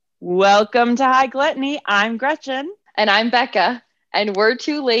Welcome to High Gluttony. I'm Gretchen. And I'm Becca, and we're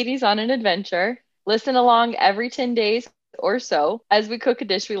two ladies on an adventure. Listen along every 10 days or so as we cook a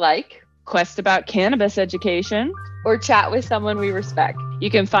dish we like, Quest about cannabis education, or chat with someone we respect. You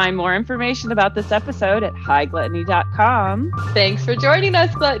can find more information about this episode at highgluttony.com. Thanks for joining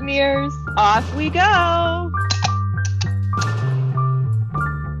us, Gluttoneers. Off we go.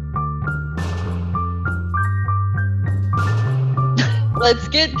 Let's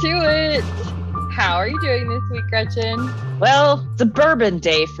get to it. How are you doing this week, Gretchen? Well, it's a bourbon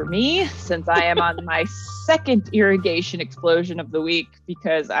day for me since I am on my second irrigation explosion of the week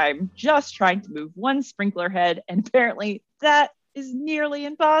because I'm just trying to move one sprinkler head, and apparently that is nearly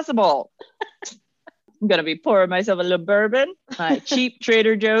impossible. I'm going to be pouring myself a little bourbon, my cheap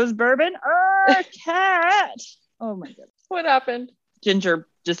Trader Joe's bourbon. Cat. Oh my God. What happened? Ginger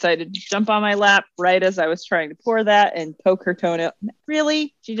decided to jump on my lap right as I was trying to pour that and poke her toenail.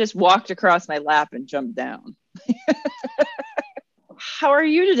 Really? She just walked across my lap and jumped down. How are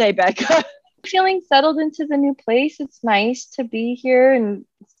you today, Becca? Feeling settled into the new place. It's nice to be here and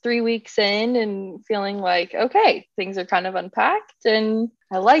 3 weeks in and feeling like, okay, things are kind of unpacked and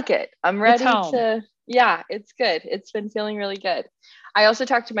I like it. I'm ready to, yeah, it's good. It's been feeling really good. I also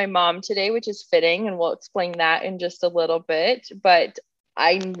talked to my mom today, which is fitting, and we'll explain that in just a little bit, but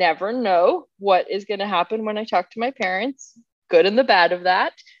I never know what is going to happen when I talk to my parents, good and the bad of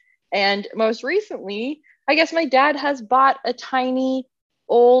that. And most recently, I guess my dad has bought a tiny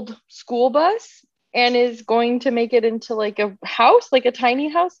old school bus and is going to make it into like a house, like a tiny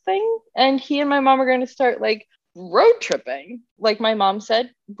house thing. And he and my mom are going to start like road tripping. Like my mom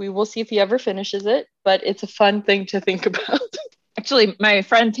said, we will see if he ever finishes it, but it's a fun thing to think about. Actually, my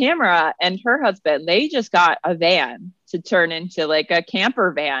friend Tamara and her husband, they just got a van to turn into like a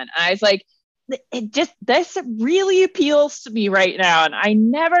camper van. And I was like, this really appeals to me right now. And I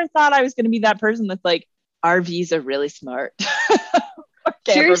never thought I was going to be that person that's like, RVs are really smart.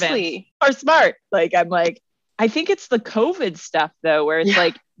 Seriously. Are smart. Like, I'm like, I think it's the COVID stuff though, where it's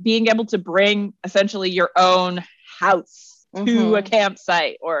like being able to bring essentially your own house to a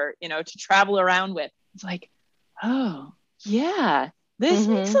campsite or, to travel around with. It's like, oh, yeah, this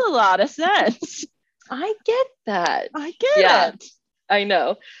makes a lot of sense. I get that. I get it. I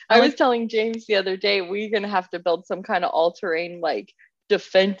know. I was telling James the other day, we're going to have to build some kind of all-terrain like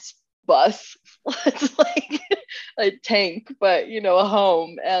defense bus. It's like a tank, but a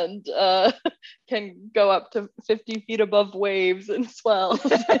home, and can go up to 50 feet above waves and swells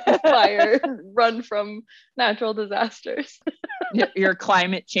and fire, run from natural disasters. Your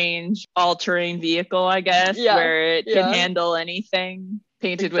climate change all-terrain vehicle, I guess, where it can handle anything,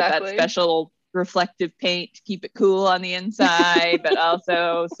 painted with that special reflective paint to keep it cool on the inside, but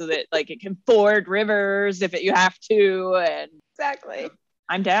also so that like it can ford rivers if you have to. And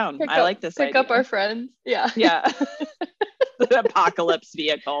I'm down. I like this pick idea. Up our friends. Yeah. The apocalypse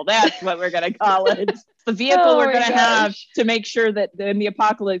vehicle. That's what we're going to call it. It's the vehicle we're going to have to make sure that when the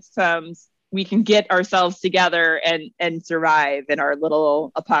apocalypse comes, we can get ourselves together and survive in our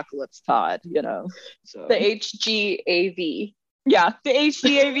little apocalypse pod, So. The HGAV. Yeah, the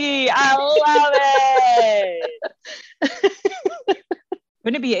HGAV. I love it.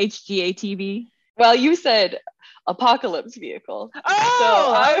 Wouldn't it be HGATV? Well, you said apocalypse vehicle.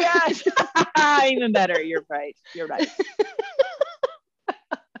 Oh, yes. Even better. You're right.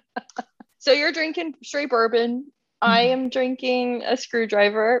 So you're drinking straight bourbon. I am drinking a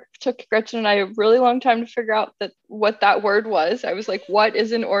screwdriver. Took Gretchen and I a really long time to figure out what that word was. I was like, what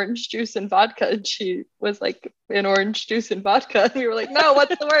is an orange juice and vodka? And she was like, an orange juice and vodka. And we were like, no,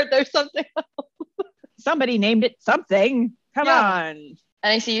 what's the word? There's something else. Somebody named it something. Come on.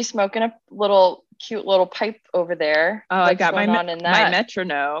 And I see you smoking a cute little pipe over there. Oh, I got my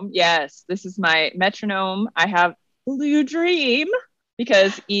metronome. Yes, this is my metronome. I have Blue Dream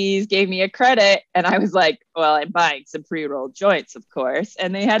because Ease gave me a credit, and I was like, well, I'm buying some pre-rolled joints, of course,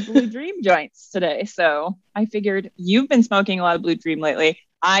 and they had Blue Dream joints today. So I figured you've been smoking a lot of Blue Dream lately.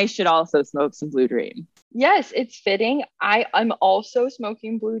 I should also smoke some Blue Dream. Yes, it's fitting. I'm also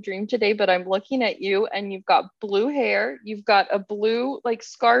smoking Blue Dream today, but I'm looking at you and you've got blue hair. You've got a blue like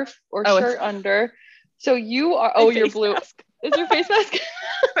scarf or shirt under. So you are, you're blue. Mask. Is your face mask?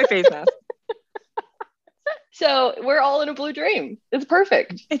 My face mask. So we're all in a blue dream. It's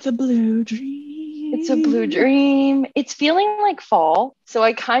perfect. It's a blue dream. It's a blue dream. It's feeling like fall. So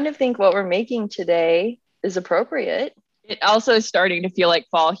I kind of think what we're making today is appropriate. It also is starting to feel like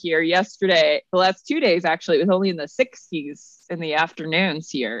fall here. Yesterday, the last 2 days, actually, it was only in the 60s in the afternoons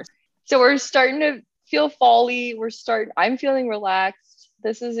here. So we're starting to feel fall-y. I'm feeling relaxed.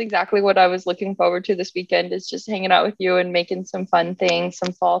 This is exactly what I was looking forward to this weekend, is just hanging out with you and making some fun things,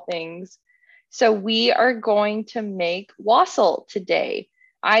 some fall things. So we are going to make wassail today.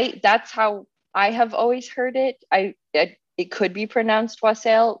 That's how I have always heard it. It could be pronounced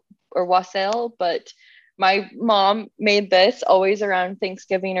wassail or wassail, but my mom made this always around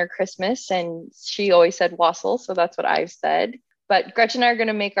Thanksgiving or Christmas, and she always said wassail, so that's what I've said. But Gretchen and I are going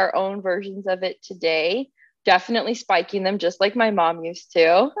to make our own versions of it today, definitely spiking them just like my mom used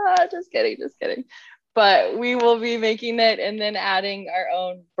to. Just kidding, just kidding. But we will be making it and then adding our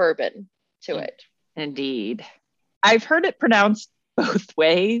own bourbon to it. Indeed. I've heard it pronounced both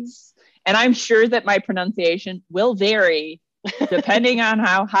ways, and I'm sure that my pronunciation will vary depending on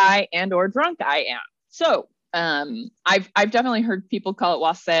how high and or drunk I am. So I've definitely heard people call it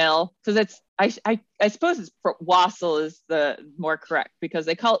wassail, because it's I suppose it's wassail is the more correct, because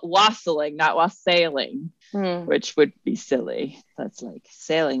they call it wassailing, not wassailing, which would be silly. That's like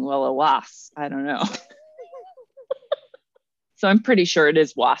sailing well a was. I don't know. So I'm pretty sure it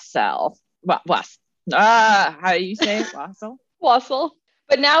is wassail. How do you say it? Wassail? Wassail.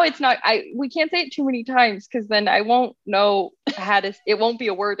 But now it's not, we can't say it too many times, because then I won't know it won't be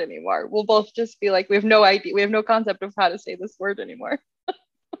a word anymore. We'll both just be like, we have no idea. We have no concept of how to say this word anymore.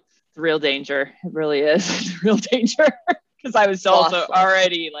 It's real danger. It really is. It's real danger. Because I was also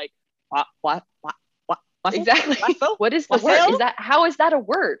already like, what? Exactly. Wassail? What is the word? How is that a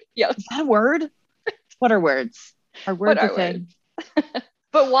word? Yeah. Is that a word? What are words? Are words a thing?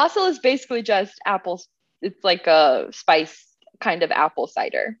 But wassail is basically just apples. It's like a spice kind of apple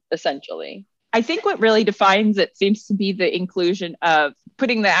cider, essentially. I think what really defines it seems to be the inclusion of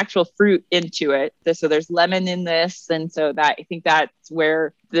putting the actual fruit into it. So there's lemon in this. And so I think that's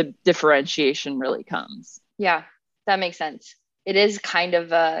where the differentiation really comes. Yeah, that makes sense. It is kind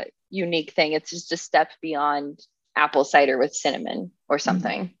of a unique thing. It's just a step beyond apple cider with cinnamon or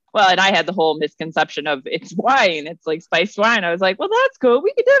something. Mm-hmm. Well, and I had the whole misconception of it's wine. It's like spiced wine. I was like, well, that's cool.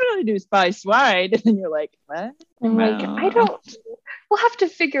 We could definitely do spiced wine. And you're like, what? I'm like, we'll have to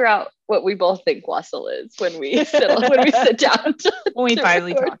figure out what we both think wassail is when we sit down. When we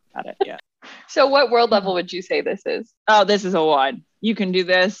finally talk about it, yeah. So what world level would you say this is? Oh, this is a 1. You can do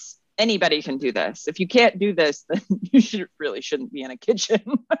this. Anybody can do this. If you can't do this, then you shouldn't be in a kitchen.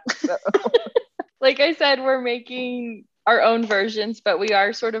 So. Like I said, we're making our own versions, but we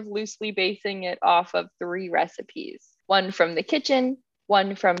are sort of loosely basing it off of 3 recipes. 1 from the kitchen,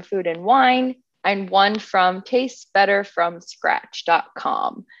 1 from Food and Wine, and 1 from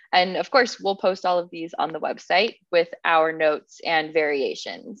tastebetterfromscratch.com. And of course, we'll post all of these on the website with our notes and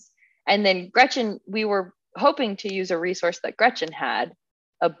variations. And then Gretchen, we were hoping to use a resource that Gretchen had,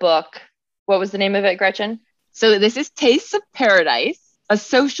 a book. What was the name of it, Gretchen? So this is Tastes of Paradise, a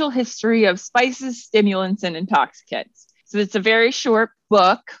social history of spices, stimulants, and intoxicants. So it's a very short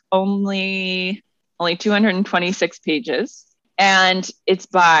book, only 226 pages. And it's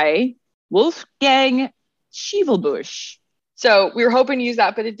by Wolfgang Schievelbusch. So we were hoping to use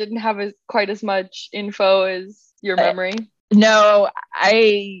that, but it didn't have quite as much info as your memory. No,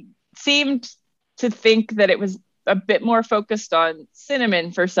 I seemed to think that it was a bit more focused on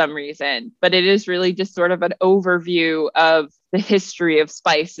cinnamon for some reason, but it is really just sort of an overview of the history of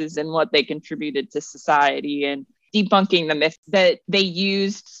spices and what they contributed to society, and debunking the myth that they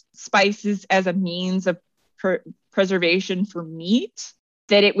used spices as a means of preservation for meat,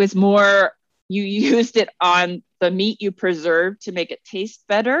 that it was more you used it on the meat you preserved to make it taste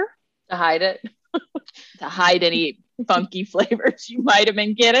better. To hide it. To hide any funky flavors you might have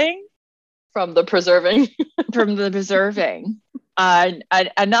been getting. From the preserving.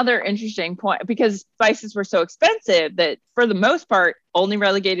 Another interesting point, because spices were so expensive that for the most part only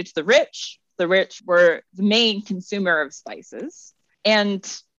relegated to the rich. The rich were the main consumer of spices. And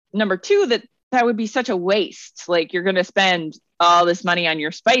number 2, that would be such a waste. Like, you're going to spend all this money on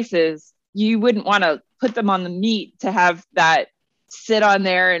your spices. You wouldn't want to put them on the meat to have that sit on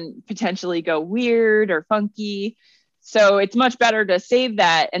there and potentially go weird or funky. So it's much better to save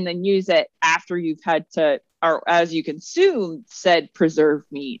that and then use it after you've had to, or as you consume said preserved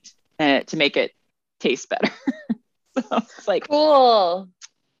meat, to make it taste better. So it's like, cool.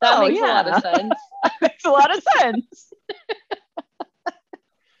 That makes a lot of sense. Makes a lot of sense.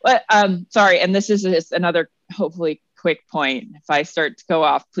 But sorry, and this is just another hopefully quick point. If I start to go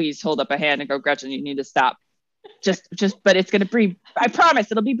off, please hold up a hand and go, Gretchen, you need to stop. But it's going to be, I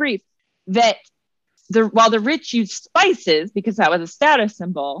promise it'll be brief. That while the rich used spices because that was a status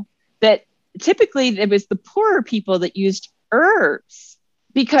symbol, that typically it was the poorer people that used herbs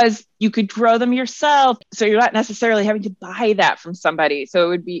because you could grow them yourself. So you're not necessarily having to buy that from somebody.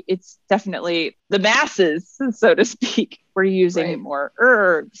 So it's definitely the masses, so to speak, we're using more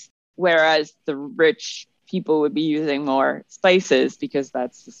herbs, whereas the rich people would be using more spices because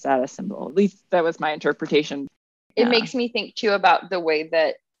that's the status symbol. At least that was my interpretation. It makes me think too about the way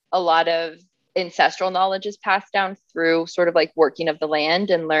that a lot of ancestral knowledge is passed down through sort of like working of the land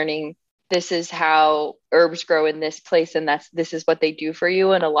and learning this is how herbs grow in this place and this is what they do for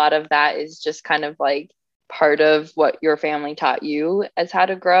you. And a lot of that is just kind of like part of what your family taught you as how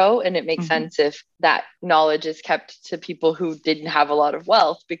to grow. And it makes sense if that knowledge is kept to people who didn't have a lot of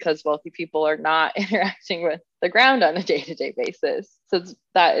wealth, because wealthy people are not interacting with the ground on a day-to-day basis. So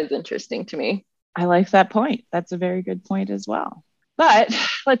that is interesting to me. I like that point. That's a very good point as well. But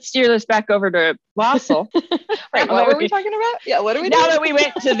let's steer this back over to Wassail. Right. What were we talking about? Yeah. What are we doing? Now that we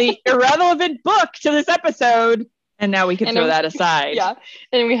went to the irrelevant book to this episode, and now we can throw that aside. Yeah.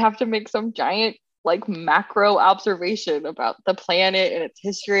 And we have to make some giant like macro observation about the planet and its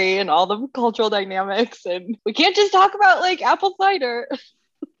history and all the cultural dynamics. And we can't just talk about like apple cider.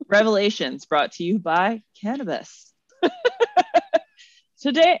 Revelations brought to you by cannabis.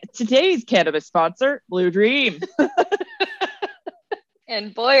 Today's cannabis sponsor, Blue Dream.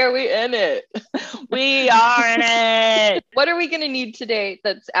 And boy, are we in it. We are in it. What are we going to need today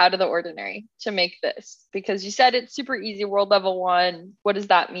that's out of the ordinary to make this? Because you said it's super easy, world level 1. What does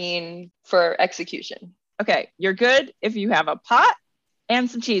that mean for execution? Okay, you're good if you have a pot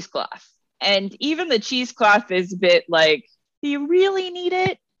and some cheesecloth. And even the cheesecloth is a bit like, do you really need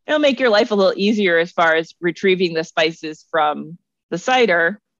it? It'll make your life a little easier as far as retrieving the spices from the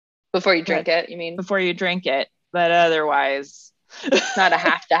cider. Before you drink it, you mean? Before you drink it. But otherwise... It's not a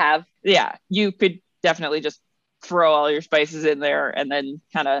have to have. Yeah, you could definitely just throw all your spices in there and then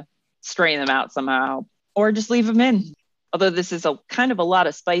kind of strain them out somehow, or just leave them in. Although this is a kind of a lot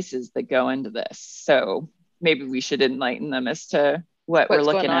of spices that go into this, so maybe we should enlighten them as to what's we're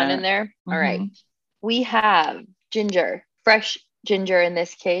looking going on in there. All right, we have ginger, fresh ginger in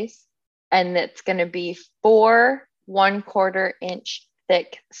this case, and it's going to be 4 1/4 inch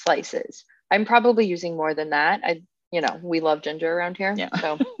thick slices. I'm probably using more than that. We love ginger around here. Yeah.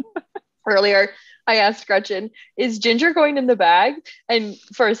 So earlier I asked Gretchen, is ginger going in the bag? And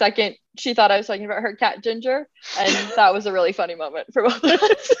for a second, she thought I was talking about her cat Ginger. And that was a really funny moment for both of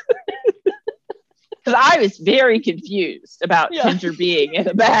us. Because I was very confused about ginger being in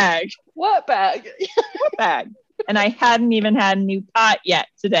a bag. What bag? What bag? And I hadn't even had a new pot yet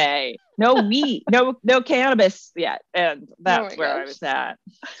today. No weed, no cannabis yet. And that's where I was at.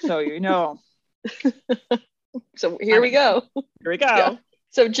 So, So here we go. Here we go. Yeah.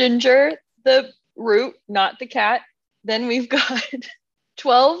 So ginger, the root, not the cat. Then we've got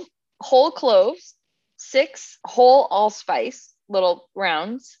 12 whole cloves, 6 whole allspice, little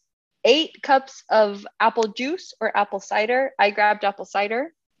rounds, 8 cups of apple juice or apple cider. I grabbed apple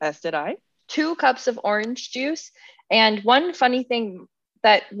cider. As did I. 2 cups of orange juice. And one funny thing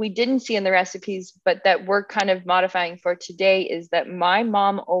that we didn't see in the recipes, but that we're kind of modifying for today, is that my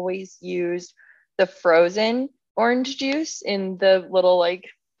mom always used the frozen orange juice in the little like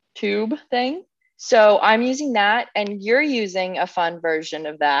tube thing. So I'm using that, and you're using a fun version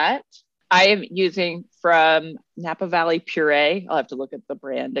of that. I am using from Napa Valley Puree. I'll have to look at the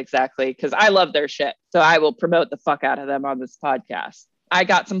brand exactly because I love their shit. So I will promote the fuck out of them on this podcast. I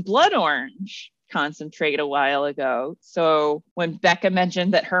got some blood orange concentrate a while ago. So when Becca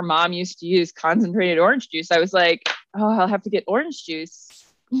mentioned that her mom used to use concentrated orange juice, I was like, oh, I'll have to get orange juice.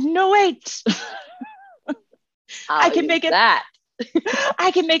 No, wait. I can make it that.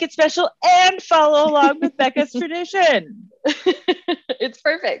 I can make it special and follow along with Becca's tradition. It's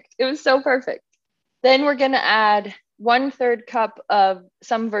perfect. It was so perfect. Then we're going to add 1/3 cup of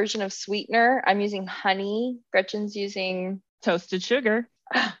some version of sweetener. I'm using honey. Gretchen's using toasted sugar.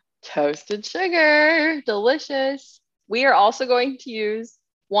 Toasted sugar. Delicious. We are also going to use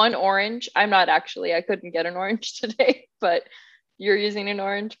 1 orange. I couldn't get an orange today, but you're using an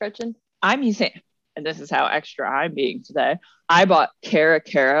orange, Gretchen? I'm using, and this is how extra I'm being today. I bought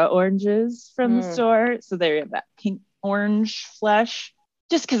Cara oranges from the store. So they have that pink orange flesh,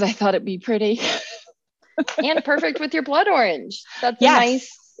 just because I thought it'd be pretty. And perfect with your blood orange. That's a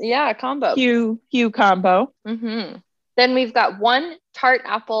nice, combo. Hue combo. Mm-hmm. Then we've got 1 tart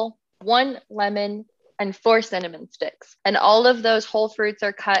apple, 1 lemon, and 4 cinnamon sticks. And all of those whole fruits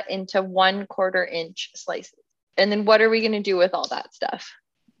are cut into 1/4 inch slices. And then what are we going to do with all that stuff?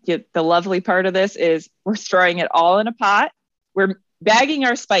 The lovely part of this is we're storing it all in a pot. We're bagging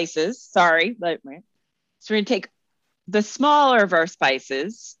our spices. Sorry. So we're going to take the smaller of our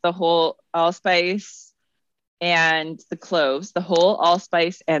spices, the whole allspice and the cloves, the whole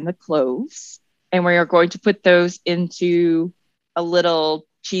allspice and the cloves. And we are going to put those into a little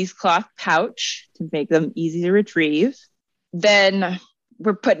cheesecloth pouch to make them easy to retrieve. then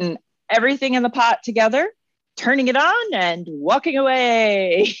we're putting everything in the pot together, turning it on and walking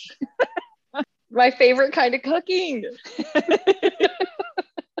away. My favorite kind of cooking.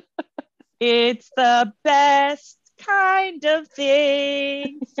 It's the best kind of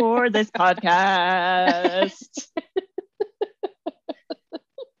thing for this podcast.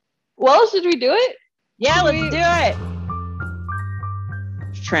 Well, should we do it? Yeah, let's do it.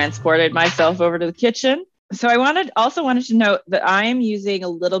 Transported myself over to the kitchen. So I also wanted to note that I am using a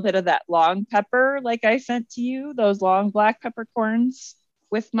little bit of that long pepper, like I sent to you, those long black peppercorns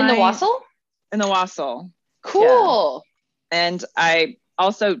with my in the wassail. In the wassail. Cool. Yeah. And I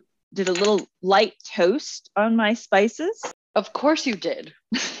also did a little light toast on my spices. Of course you did.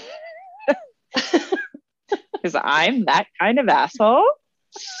 Because I'm that kind of asshole.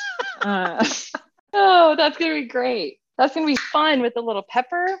 Oh, that's going to be great. That's going to be fun with a little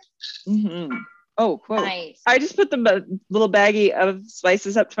pepper. Mm-hmm. Oh, cool. Nice. I just put the little baggie of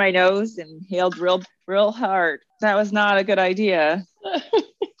spices up to my nose and inhaled real hard. That was not a good idea.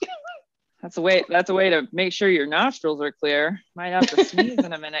 That's a way to make sure your nostrils are clear. Might have to sneeze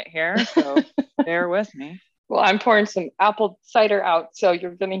in a minute here, so bear with me. Well, I'm pouring some apple cider out, so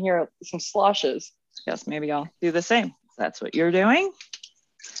you're going to hear some sloshes. Yes, maybe I'll do the same. If that's what you're doing.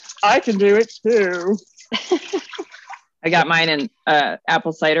 I can do it too. I got mine in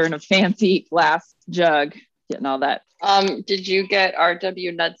apple cider in a fancy glass jug. Getting all that. Did you get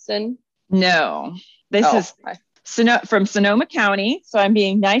R.W. Knudsen? No. This is from Sonoma County, so I'm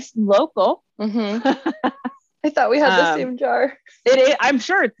being nice and local. Mm-hmm. I thought we had the same jar. It is. I'm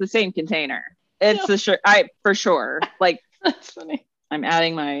sure it's the same container. It's for sure. Like that's funny. I'm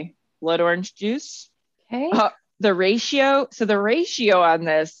adding my blood orange juice. Okay. The ratio on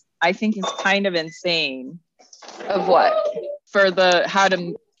this, I think, is kind of insane. Of what? For how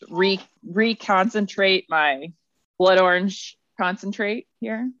to reconcentrate my blood orange concentrate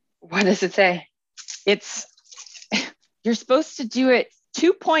here. What does it say? You're supposed to do it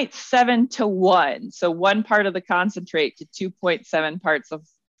 2.7 to 1. So 1 part of the concentrate to 2.7 parts of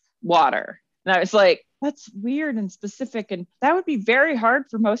water. And I was like, that's weird and specific. And that would be very hard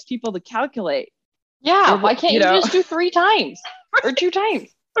for most people to calculate. Yeah. Why can't you just do 3 times or 2 times?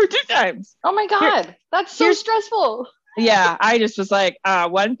 Or 2 times. Oh my God. That's so stressful. Yeah. I just was like,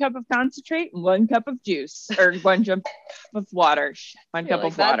 1 cup of concentrate and 1 cup of juice, or 1 cup of water. 1 cup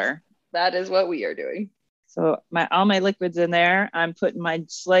of water. That is what we are doing. So all my liquids in there. I'm putting my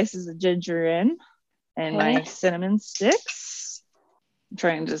slices of ginger in and my cinnamon sticks. I'm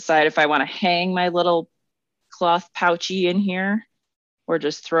trying to decide if I want to hang my little cloth pouchy in here or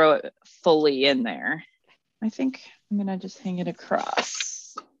just throw it fully in there. I think I'm going to just hang it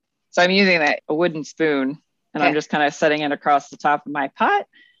across. So I'm using a wooden spoon, and I'm just kind of setting it across the top of my pot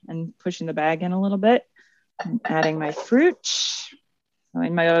and pushing the bag in a little bit and adding my fruit.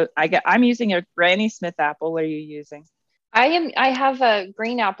 I'm using a Granny Smith apple. What are you using? I have a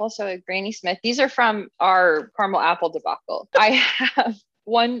green apple, so a Granny Smith. These are from our caramel apple debacle. I have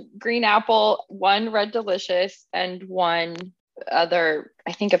 1 green apple, 1 Red Delicious, and 1 other,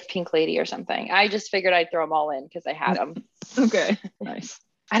 I think, a Pink Lady or something. I just figured I'd throw them all in because I had them. Okay, nice.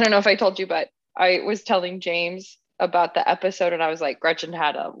 I don't know if I told you, but I was telling James about the episode, and I was like, Gretchen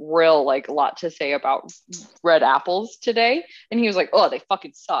had a real lot to say about red apples today, and he was like, oh, they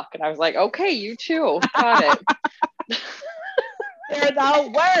fucking suck. And I was like, okay, you too, got it. They're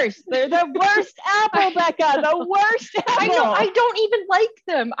the worst. They're the worst apple, Becca. The worst apple. I know. I don't even like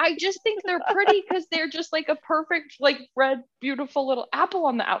them. I just think they're pretty because they're just like a perfect, red, beautiful little apple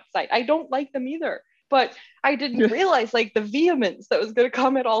on the outside. I don't like them either. But I didn't realize the vehemence that was going to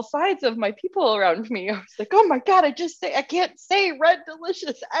come at all sides of my people around me. I was like, oh my God, I can't say Red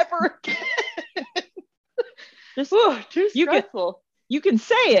Delicious ever again. Too stressful. You can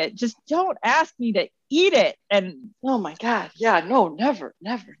say it, just don't ask me to eat it. And oh my God. Yeah, no, never.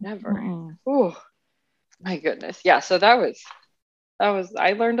 Mm-hmm. Oh my goodness. Yeah. So that was,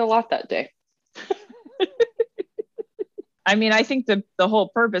 I learned a lot that day. I mean, I think the whole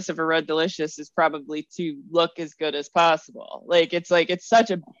purpose of a Red Delicious is probably to look as good as possible. It's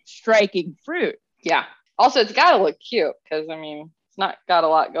such a striking fruit. Yeah. Also, it's got to look cute because, it's not got a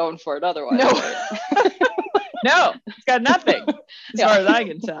lot going for it otherwise. No. Right? No, it's got nothing as far as I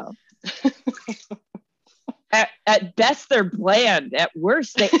can tell. At best, they're bland. At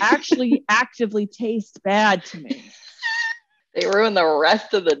worst, they actually actively taste bad to me. They ruin the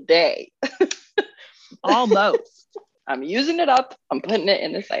rest of the day. Almost. I'm using it up. I'm putting it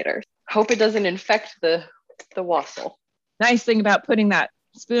in the cider. Hope it doesn't infect the wassail. Nice thing about putting that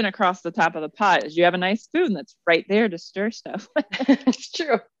spoon across the top of the pot is you have a nice spoon that's right there to stir stuff. It's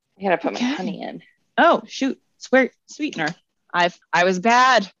true. I gotta put my honey in. Oh, shoot. sweetener. I was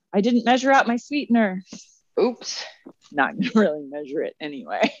bad. I didn't measure out my sweetener. Oops. Not gonna really measure it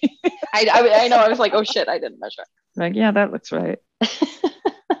anyway. I know. I was like, oh shit, I didn't measure it. Like, yeah, that looks right.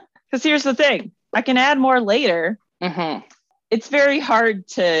 Because here's the thing. I can add more later. Mm-hmm. It's very hard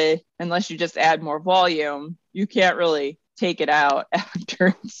to, unless you just add more volume, you can't really take it out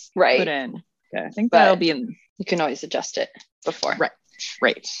after it's put in. Okay, I think that'll be in. You can always adjust it before.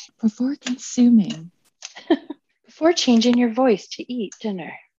 Right. Before consuming. Before changing your voice to eat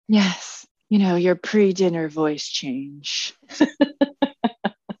dinner. Yes. Your pre-dinner voice change.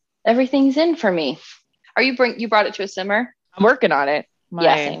 Everything's in for me. You brought it to a simmer? I'm working on it.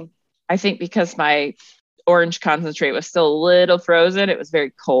 Same. I think because my orange concentrate was still a little frozen, it was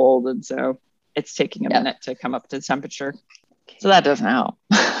very cold. And so it's taking a minute to come up to temperature. Okay. So that doesn't help.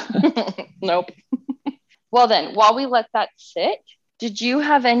 Nope. Well then, while we let that sit, did you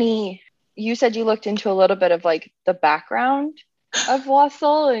have you said you looked into a little bit of like the background of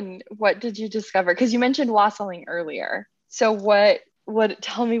Wassail, and what did you discover? Because you mentioned wassailing earlier. So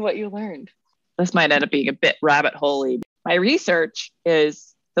tell me what you learned. This might end up being a bit rabbit hole-y. My research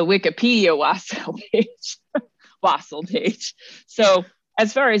is the Wikipedia Wassail page. So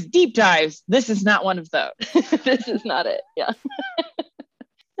as far as deep dives, this is not one of those. This is not it. Yeah.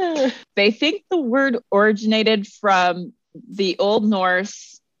 They think the word originated from the Old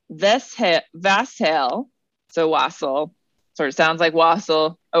Norse Wassail, so wassail. Sort of sounds like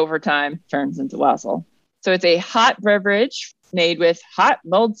wassail, over time turns into wassail. So it's a hot beverage made with hot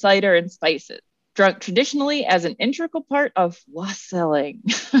mulled cider and spices, drunk traditionally as an integral part of wassailing.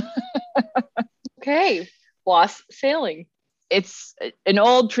 Okay, wassailing. It's an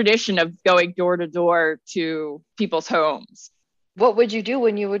old tradition of going door to door to people's homes. What would you do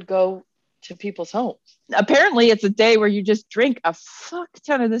when you would go to people's homes? Apparently it's a day where you just drink a fuck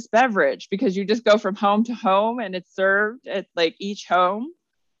ton of this beverage, because you just go from home to home and it's served at like each home.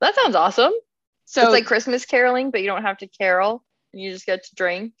 That sounds awesome. So it's like Christmas caroling, but you don't have to carol and you just get to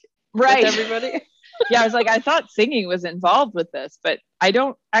drink with everybody. Yeah, I was like, I thought singing was involved with this, but I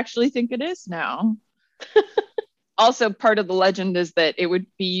don't actually think it is now. Also, part of the legend is that it would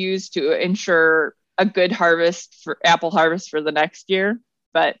be used to ensure a good apple harvest for the next year.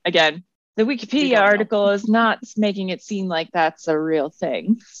 But again, the Wikipedia article is not making it seem like that's a real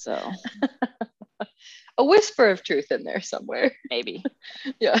thing. So a whisper of truth in there somewhere. Maybe.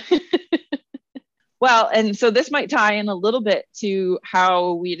 Yeah. Well, and so this might tie in a little bit to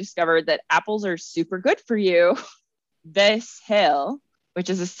how we discovered that apples are super good for you. Wassail, which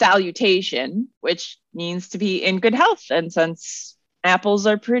is a salutation, which means to be in good health. And since apples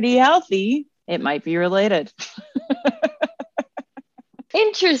are pretty healthy, it might be related.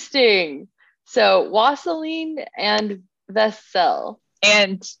 Interesting. So wassailing and Wassail.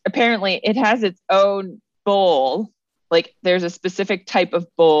 And apparently it has its own bowl. Like there's a specific type of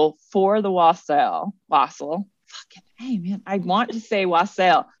bowl for the wassail. Wassail. Fucking hey, man. I want to say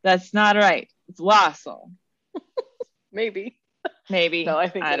wassail. That's not right. It's wassail. Maybe. No,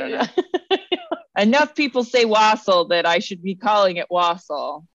 I don't know. Enough people say wassail that I should be calling it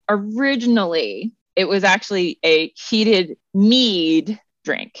wassail. Originally, it was actually a heated mead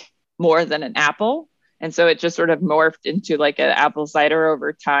drink more than an apple. And so it just sort of morphed into like an apple cider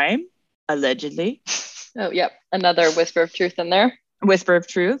over time, allegedly. Oh, yep. Another whisper of truth in there. Whisper of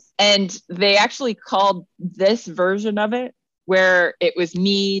truth. And they actually called this version of it, where it was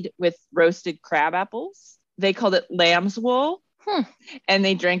mead with roasted crab apples, they called it lamb's wool. And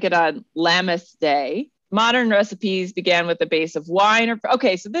they drank it on Lammas Day. Modern recipes began with a base of wine.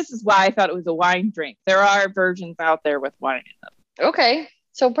 Okay, so this is why I thought it was a wine drink. There are versions out there with wine in them. Okay,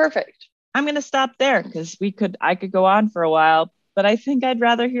 so perfect. I'm going to stop there because I could go on for a while, but I think I'd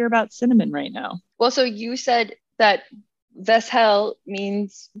rather hear about cinnamon right now. Well, so you said that Wassail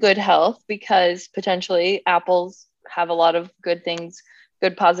means good health because potentially apples have a lot of good things,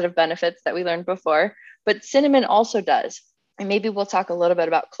 good positive benefits that we learned before, but cinnamon also does. And maybe we'll talk a little bit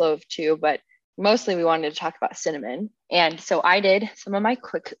about clove too, but mostly we wanted to talk about cinnamon. And so I did some of my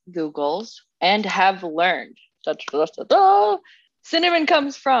quick Googles and have learned cinnamon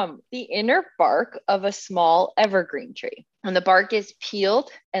comes from the inner bark of a small evergreen tree. And the bark is peeled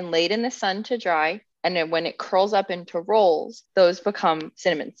and laid in the sun to dry. And then when it curls up into rolls, those become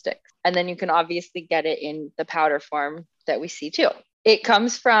cinnamon sticks. And then you can obviously get it in the powder form that we see too. It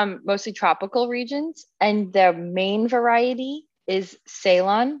comes from mostly tropical regions, and the main variety is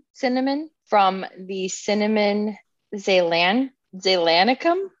Ceylon cinnamon from the cinnamon zeylanicum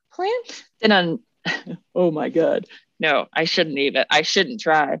plant. Oh my God. No, I shouldn't eat it. I shouldn't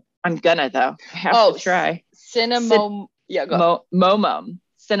try. I'm gonna though. I have to try. Cinnamomum. Cinnamomum.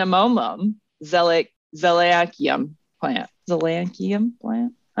 Zelic Zelancium plant. Zelancium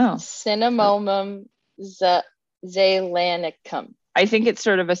plant? Oh. Cinnamomum zeylanicum. I think it's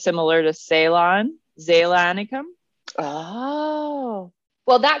sort of a similar to Ceylon. Zeylanicum. Oh.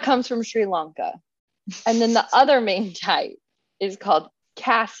 Well, that comes from Sri Lanka. And then the other main type is called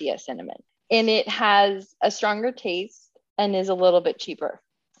cassia cinnamon. And it has a stronger taste and is a little bit cheaper.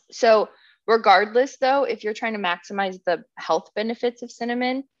 So regardless, though, if you're trying to maximize the health benefits of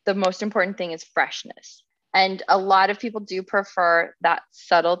cinnamon, the most important thing is freshness. And a lot of people do prefer that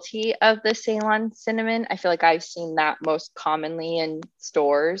subtlety of the Ceylon cinnamon. I feel like I've seen that most commonly in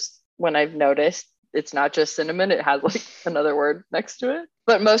stores when I've noticed it's not just cinnamon, it has like another word next to it.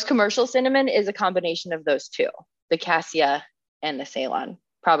 But most commercial cinnamon is a combination of those two, the cassia and the Ceylon,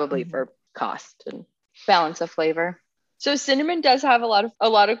 probably for cost and balance of flavor. So cinnamon does have a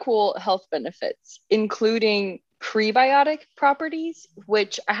lot of cool health benefits, including prebiotic properties,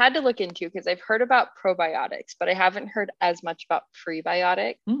 which I had to look into because I've heard about probiotics, but I haven't heard as much about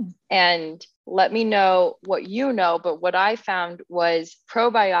prebiotics. And let me know what you know. But what I found was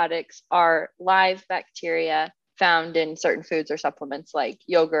probiotics are live bacteria found in certain foods or supplements like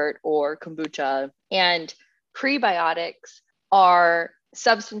yogurt or kombucha. And prebiotics are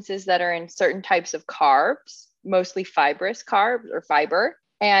substances that are in certain types of carbs, mostly fibrous carbs or fiber.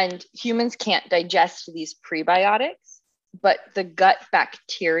 And humans can't digest these prebiotics, but the gut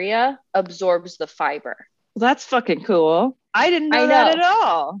bacteria absorbs the fiber. Well, that's fucking cool. I didn't know that at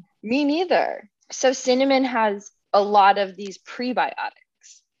all. Me neither. So cinnamon has a lot of these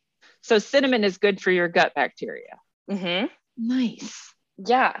prebiotics. So cinnamon is good for your gut bacteria. Mm-hmm. Nice.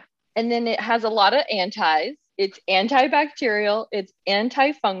 Yeah. And then it has a lot of antis. It's antibacterial. It's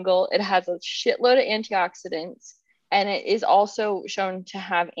antifungal. It has a shitload of antioxidants. And it is also shown to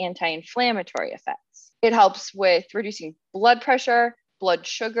have anti-inflammatory effects. It helps with reducing blood pressure, blood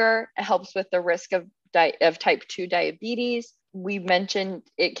sugar. It helps with the risk of type 2 diabetes. We mentioned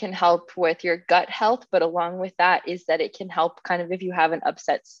it can help with your gut health, but along with that is that it can help kind of if you have an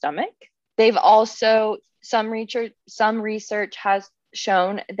upset stomach. They've also, some research has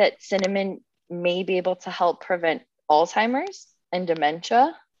shown that cinnamon may be able to help prevent Alzheimer's and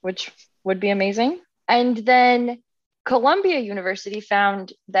dementia, which would be amazing. And then Columbia University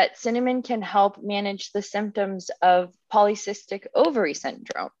found that cinnamon can help manage the symptoms of polycystic ovary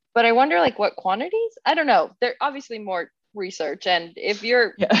syndrome. But I wonder like what quantities? I don't know. There's obviously more research. And if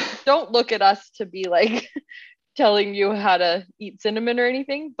don't look at us to be like telling you how to eat cinnamon or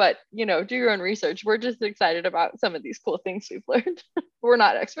anything, but do your own research. We're just excited about some of these cool things we've learned. We're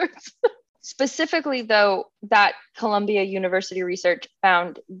not experts. Specifically, though, that Columbia University research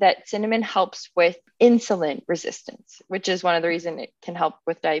found that cinnamon helps with insulin resistance, which is one of the reasons it can help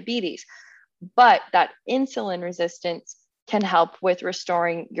with diabetes. But that insulin resistance can help with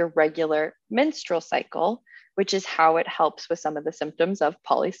restoring your regular menstrual cycle, which is how it helps with some of the symptoms of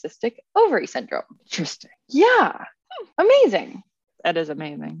polycystic ovary syndrome. Interesting. Yeah. Amazing. That is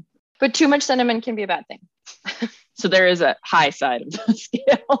amazing. But too much cinnamon can be a bad thing. So there is a high side of the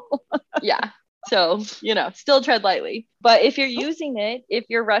scale. Yeah. So, still tread lightly. But if you're using it, if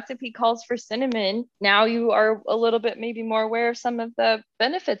your recipe calls for cinnamon, now you are a little bit maybe more aware of some of the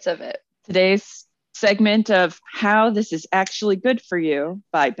benefits of it. Today's segment of How This Is Actually Good for You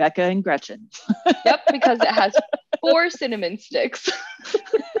by Becca and Gretchen. Yep, because it has 4 cinnamon sticks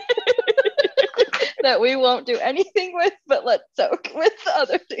that we won't do anything with, but let's soak with the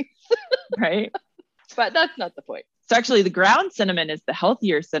other things. Right. But that's not the point. So actually the ground cinnamon is the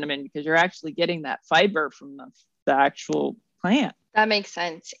healthier cinnamon because you're actually getting that fiber from the actual plant. That makes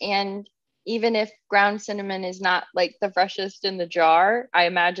sense. And even if ground cinnamon is not like the freshest in the jar, I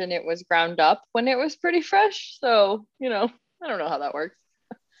imagine it was ground up when it was pretty fresh. So, I don't know how that works.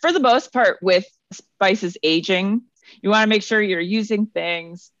 For the most part, with spices aging, you want to make sure you're using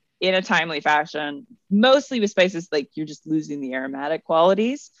things in a timely fashion. Mostly with spices, like you're just losing the aromatic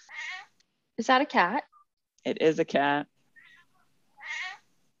qualities. Is that a cat? It is a cat.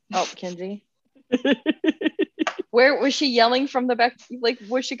 Oh, Kinsey. Where was she yelling from the back? Like,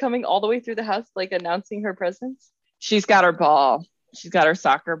 was she coming all the way through the house, like announcing her presence? She's got her ball. She's got her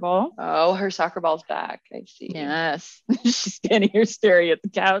soccer ball. Oh, her soccer ball's back. I see. Yes. She's standing here staring at the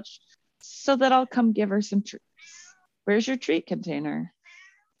couch so that I'll come give her some treats. Where's your treat container?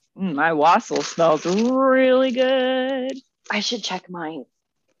 My Wassail smells really good. I should check mine.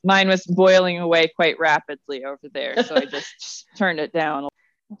 Mine was boiling away quite rapidly over there, so I just turned it down.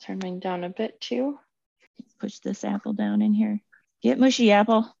 I'll turn mine down a bit too. Let's push this apple down in here. Get mushy,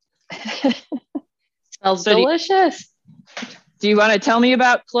 apple. Smells delicious. Do you want to tell me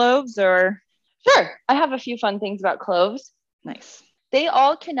about cloves or? Sure. I have a few fun things about cloves. Nice. They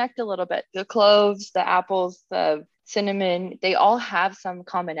all connect a little bit. The cloves, the apples, the cinnamon, they all have some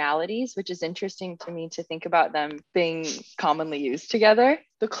commonalities, which is interesting to me to think about them being commonly used together.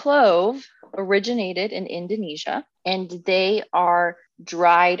 The clove originated in Indonesia, and they are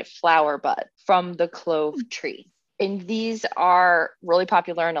dried flower buds from the clove tree. And these are really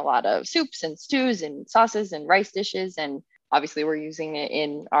popular in a lot of soups and stews and sauces and rice dishes. And obviously we're using it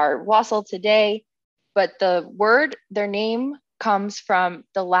in our wassail today. But their name comes from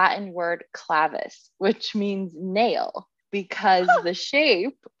the Latin word clavis, which means nail, because the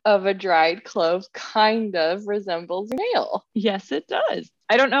shape of a dried clove kind of resembles a nail. Yes, it does.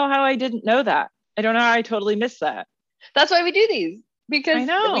 I don't know how I didn't know that. I don't know how I totally missed that. That's why we do these, because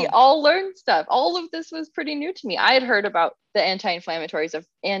we all learned stuff. All of this was pretty new to me. I had heard about the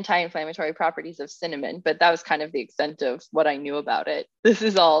anti-inflammatory properties of cinnamon, but that was kind of the extent of what I knew about it. This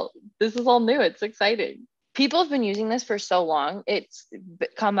is all new. It's exciting. People have been using this for so long. It's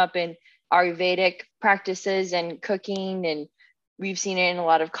come up in Ayurvedic practices and cooking, and we've seen it in a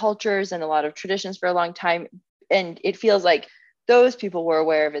lot of cultures and a lot of traditions for a long time. And it feels like those people were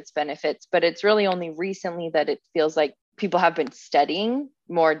aware of its benefits, but it's really only recently that it feels like people have been studying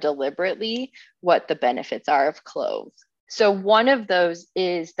more deliberately what the benefits are of cloves. So one of those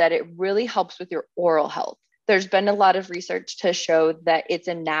is that it really helps with your oral health. There's been a lot of research to show that it's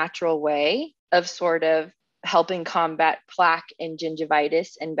a natural way of sort of helping combat plaque and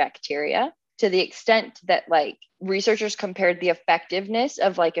gingivitis and bacteria, to the extent that like researchers compared the effectiveness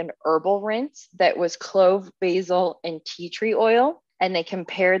of like an herbal rinse that was clove, basil, and tea tree oil. And they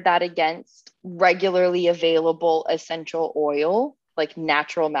compared that against regularly available essential oil, like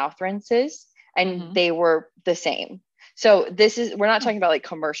natural mouth rinses, and they were the same. So we're not talking about like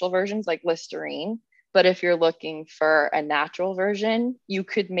commercial versions like Listerine, but if you're looking for a natural version, you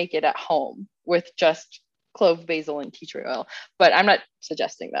could make it at home with just clove, basil, and tea tree oil. But I'm not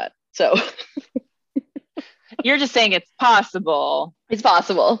suggesting that. So you're just saying it's possible. It's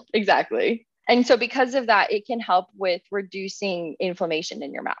possible. Exactly. And so because of that, it can help with reducing inflammation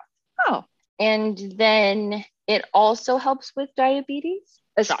in your mouth. Oh. And then it also helps with diabetes,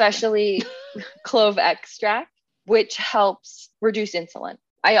 especially clove extract, which helps reduce insulin.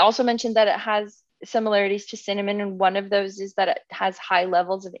 I also mentioned that it has similarities to cinnamon, and one of those is that it has high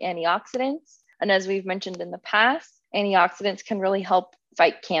levels of antioxidants. And as we've mentioned in the past, antioxidants can really help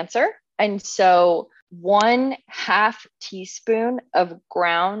fight cancer. And so 1/2 teaspoon of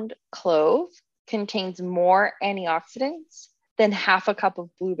ground clove contains more antioxidants than 1/2 cup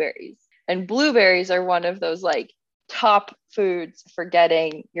of blueberries. And blueberries are one of those like top foods for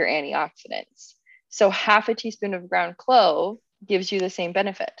getting your antioxidants. So 1/2 teaspoon of ground clove gives you the same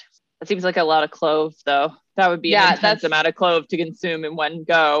benefit. That seems like a lot of clove, though. That would be an intense amount of clove to consume in one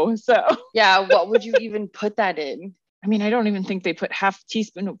go. So yeah, what would you even put that in? I mean, I don't even think they put 1/2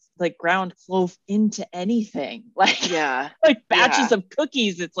 teaspoon of like ground clove into anything. Like, like batches of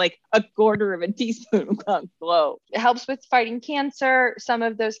cookies, it's like 1/4 teaspoon of ground clove. It helps with fighting cancer. Some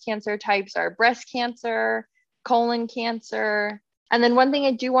of those cancer types are breast cancer, colon cancer. And then one thing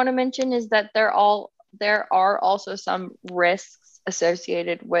I do want to mention is that there are also some risks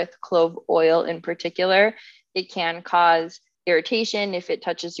associated with clove oil in particular. It can cause irritation if it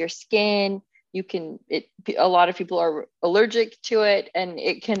touches your skin. A lot of people are allergic to it, and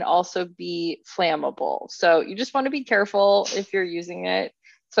it can also be flammable. So you just want to be careful if you're using it,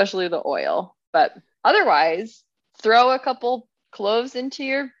 especially the oil. But otherwise, throw a couple cloves into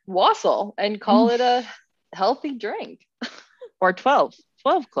your wassail and call it a healthy drink. Or 12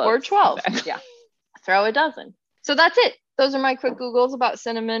 cloves. Or 12, yeah. Throw a dozen. So that's it. Those are my quick Googles about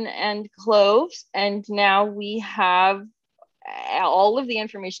cinnamon and cloves. And now we have all of the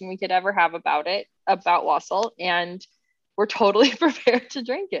information we could ever have about wassail, and we're totally prepared to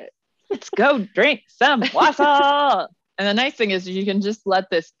drink it. Let's go drink some wassail. And the nice thing is you can just let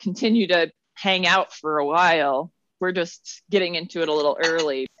this continue to hang out for a while. We're just getting into it a little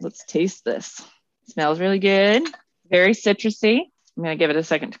early. Let's taste this. It smells really good. Very citrusy. I'm going to give it a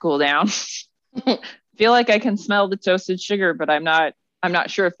second to cool down. Feel like I can smell the toasted sugar, but I'm not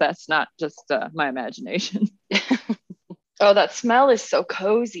sure if that's not just my imagination. Oh, that smell is so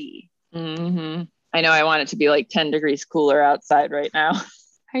cozy. Mm-hmm. I know I want it to be like 10 degrees cooler outside right now.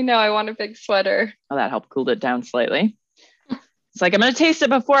 I know. I want a big sweater. Oh, that helped cool it down slightly. It's like, I'm going to taste it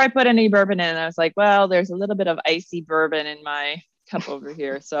before I put any bourbon in. And I was like, well, there's a little bit of icy bourbon in my cup over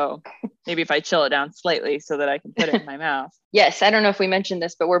here. So maybe if I chill it down slightly so that I can put it in my mouth. Yes. I don't know if we mentioned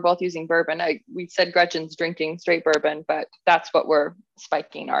this, but we're both using bourbon. We said Gretchen's drinking straight bourbon, but that's what we're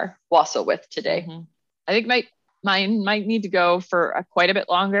spiking our wassail with today. Mm-hmm. I think mine might need to go for quite a bit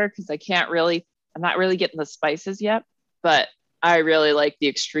longer because I'm not really getting the spices yet, but I really like the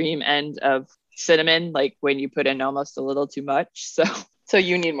extreme end of cinnamon, like when you put in almost a little too much. So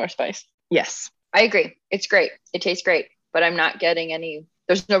you need more spice. Yes. I agree. It's great. It tastes great, but I'm not getting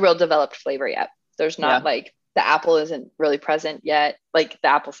there's no real developed flavor yet. There's not like the apple isn't really present yet. Like the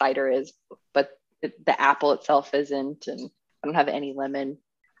apple cider is, but the apple itself isn't. And I don't have any lemon.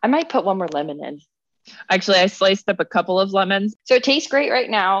 I might put one more lemon in. Actually, I sliced up a couple of lemons. So it tastes great right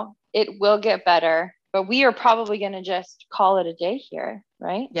now. It will get better, but we are probably going to just call it a day here,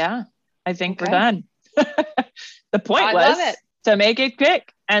 right? Yeah, I think we're done. The point I was love it. To make it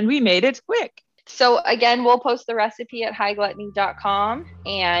quick, and we made it quick. So again, we'll post the recipe at hightgluttony.com,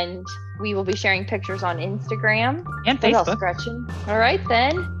 and we will be sharing pictures on Instagram and Facebook. What else, Gretchen? All right,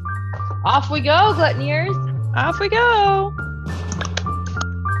 then. Off we go, Gluttoniers. Off we go.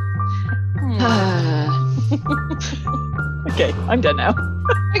 Okay, I'm done now.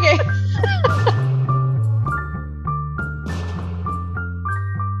 Okay.